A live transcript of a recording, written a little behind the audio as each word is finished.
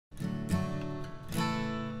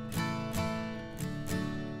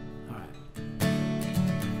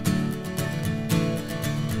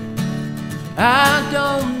I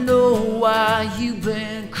don't know why you've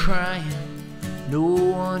been crying. No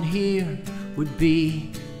one here would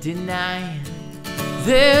be denying.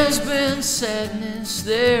 There's been sadness,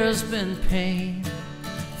 there's been pain.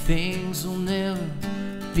 Things will never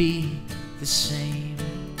be the same.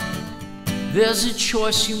 There's a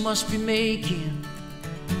choice you must be making,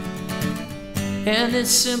 and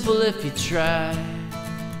it's simple if you try.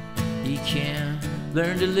 You can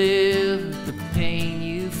learn to live with the pain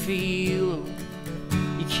you feel.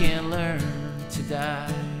 You can't learn to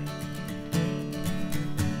die.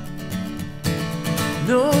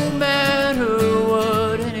 No matter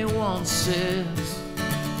what anyone says,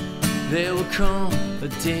 there will come a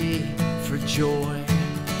day for joy.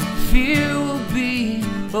 Fear will be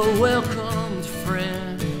a welcomed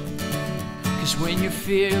friend, 'cause when you're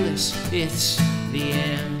fearless, it's the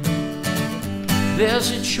end.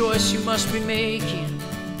 There's a choice you must be making,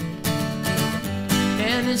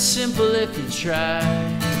 and it's simple if you try.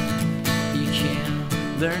 You can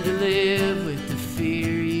learn to live with the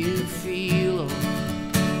fear you feel, or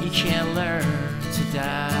you can't learn to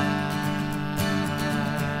die.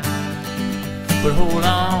 But hold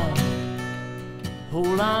on,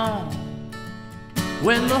 hold on.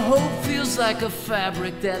 When the hope feels like a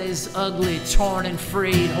fabric that is ugly, torn and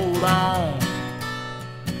frayed, hold on,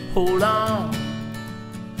 hold on.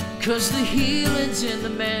 'Cause the healing's in the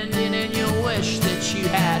mending, and you wish that you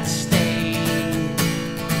had stayed.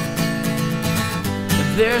 But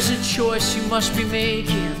there's a choice you must be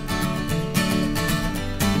making,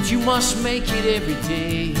 and you must make it every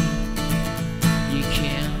day. You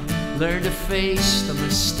can learn to face the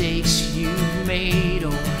mistakes you've made,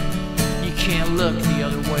 or you can't look the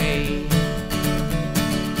other way.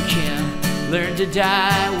 You can learn to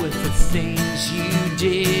die with the things you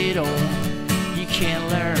did, or you can't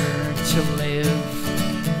learn to live.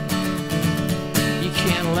 You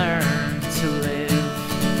can't learn to live.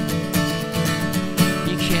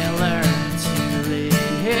 You can't learn to live.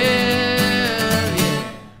 Yeah.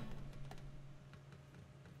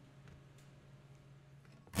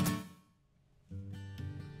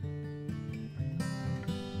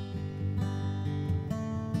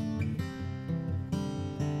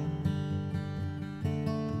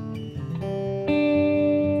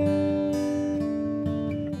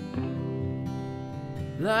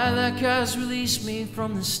 Lilac eyes release me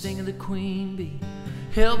from the sting of the queen bee.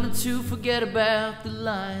 Help me to forget about the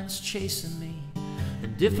lions chasing me.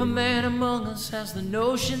 And if a man among us has the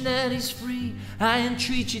notion that he's free, I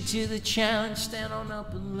entreat you to the challenge. Stand on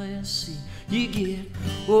up and let's see. You get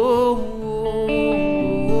oh, oh,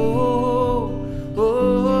 oh, oh,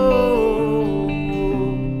 oh.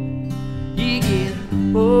 You get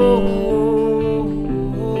oh,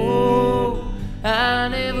 oh, oh. I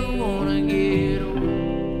never wanna get old.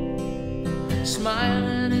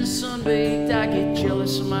 Smiling and sunbaked, I get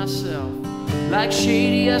jealous of myself. Like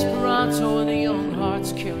Shady, Esperanto, and the young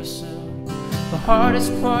heart's carousel. The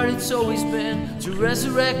hardest part it's always been to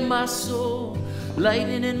resurrect my soul.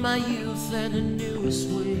 Lightning in my youth and the newest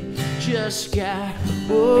way. Just got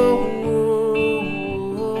oh,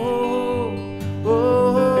 oh, oh,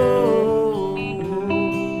 oh.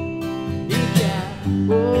 You got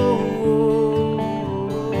oh,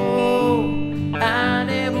 oh, I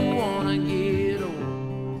never wanna get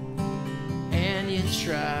old. And you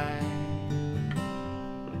try.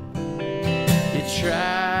 You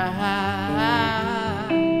try,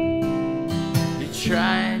 you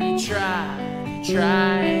try and you try, you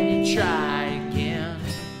try and you try again.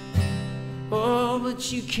 Oh, but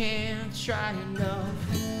you can't try enough.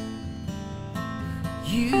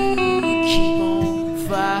 You keep on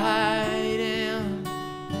fighting.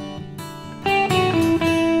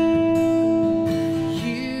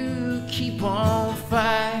 You keep on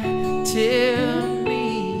fighting me.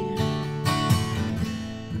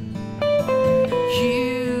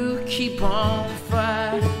 Keep on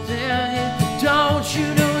fighting. Don't you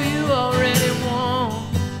know you already won?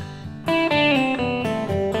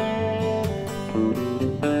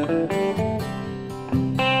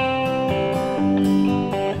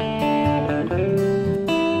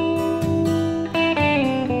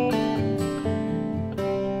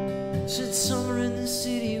 Said summer in the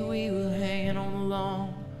city, we were hanging on the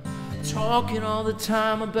lawn, talking all the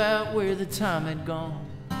time about where the time had gone.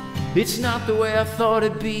 It's not the way I thought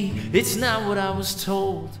it'd be, it's not what I was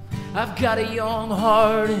told. I've got a young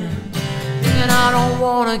heart and I don't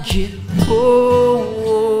wanna get old.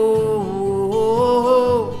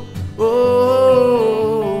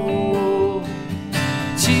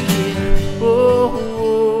 To get old,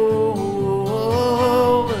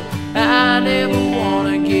 I never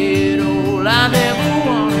wanna get old. I never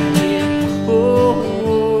wanna get old.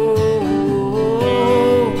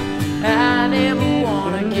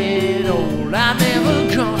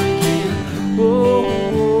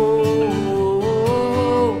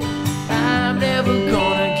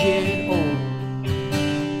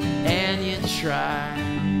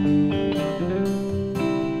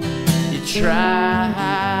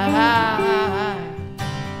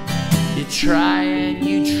 try and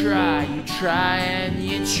you try, you try and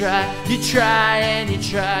you try, you try and you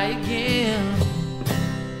try again.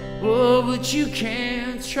 Oh, but you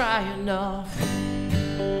can't try enough.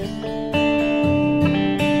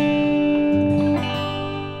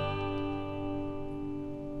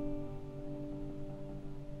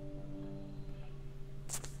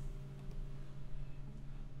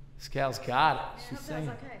 This gal's got it. She's saying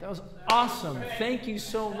okay. That was awesome. Thank you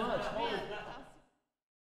so much.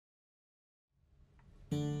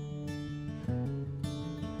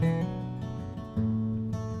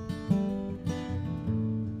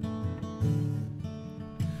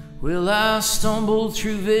 Well, I stumbled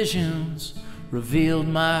through visions, revealed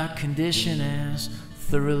my condition as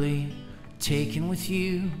thoroughly taken with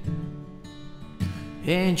you.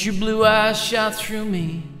 And your blue eyes shot through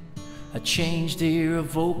me. I changed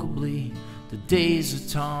irrevocably. The days of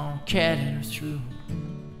tomcatting are through.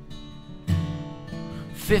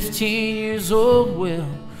 15 years old, well,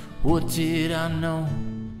 what did I know?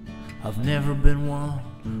 I've never been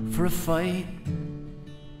one for a fight,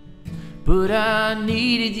 but I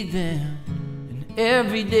needed you then, and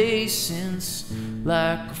every day since,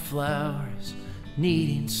 like a flower's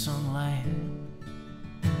needing sunlight.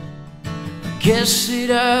 I guess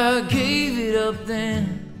that I gave it up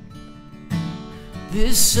then,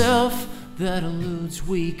 this self that eludes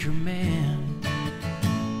weaker man.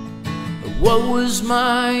 What was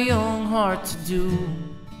my young heart to do?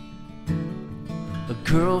 A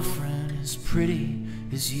girlfriend as pretty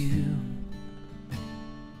as you.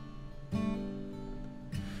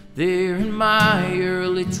 There in my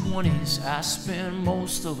early 20s, I spent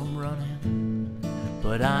most of them running,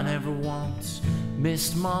 but I never once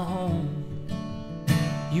missed my home.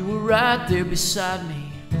 You were right there beside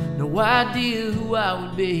me, no idea who I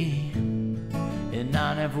would be, and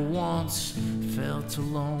I never once felt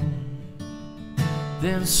alone.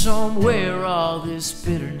 Then somewhere all this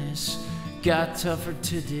bitterness got tougher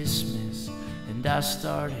to dismiss, and I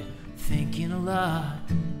started thinking a lot.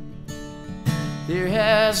 There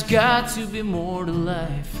has got to be more to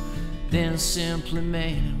life than simply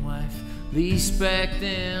man and wife. At least back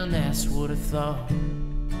then, that's what I thought.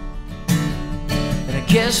 And I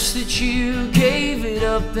guess that you gave it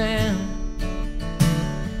up then,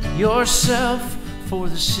 yourself for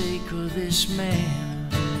the sake of this man.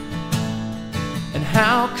 And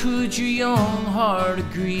how could your young heart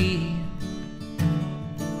agree?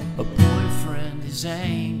 A boyfriend as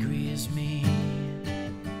angry as me.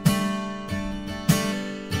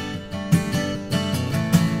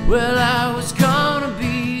 Well, I was gonna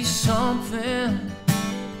be something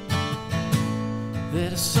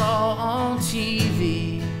that I saw on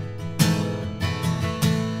TV,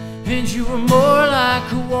 and you were more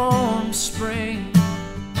like a warm spring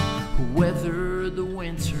who weathered the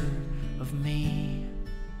winter of me.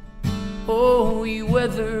 Oh, you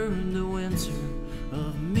weathered the winter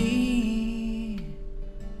of me.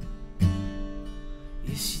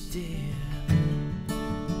 Yes, you did.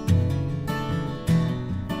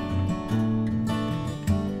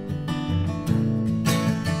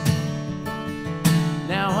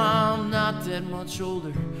 Now I'm not that much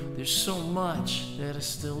older. There's so much that I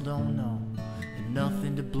still don't know, and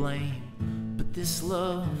nothing to blame but this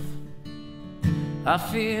love. I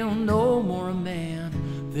feel no more a man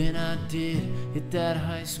than I did at that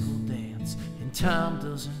high school dance, and time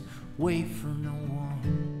doesn't wait for no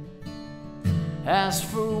one. As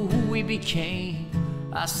for who we became,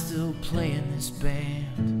 I still play in this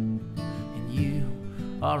band, and you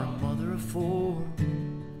are a mother of four.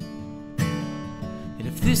 And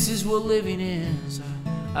if this is what living is,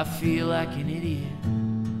 I feel like an idiot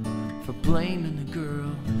for blaming the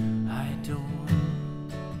girl I adore.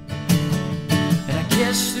 And I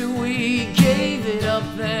guess that we gave it up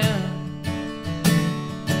then.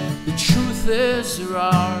 The truth is there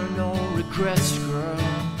are no regrets, girl.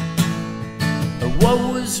 What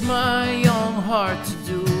was my young heart to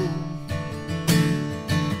do?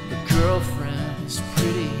 A girlfriend as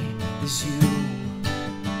pretty as you.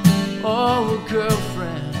 Oh, a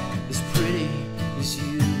girlfriend as pretty as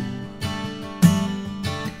you.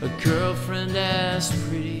 A girlfriend as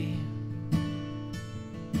pretty.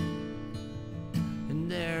 And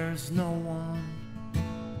there's no one,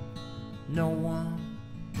 no one,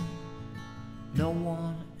 no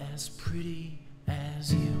one as pretty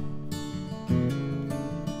as you.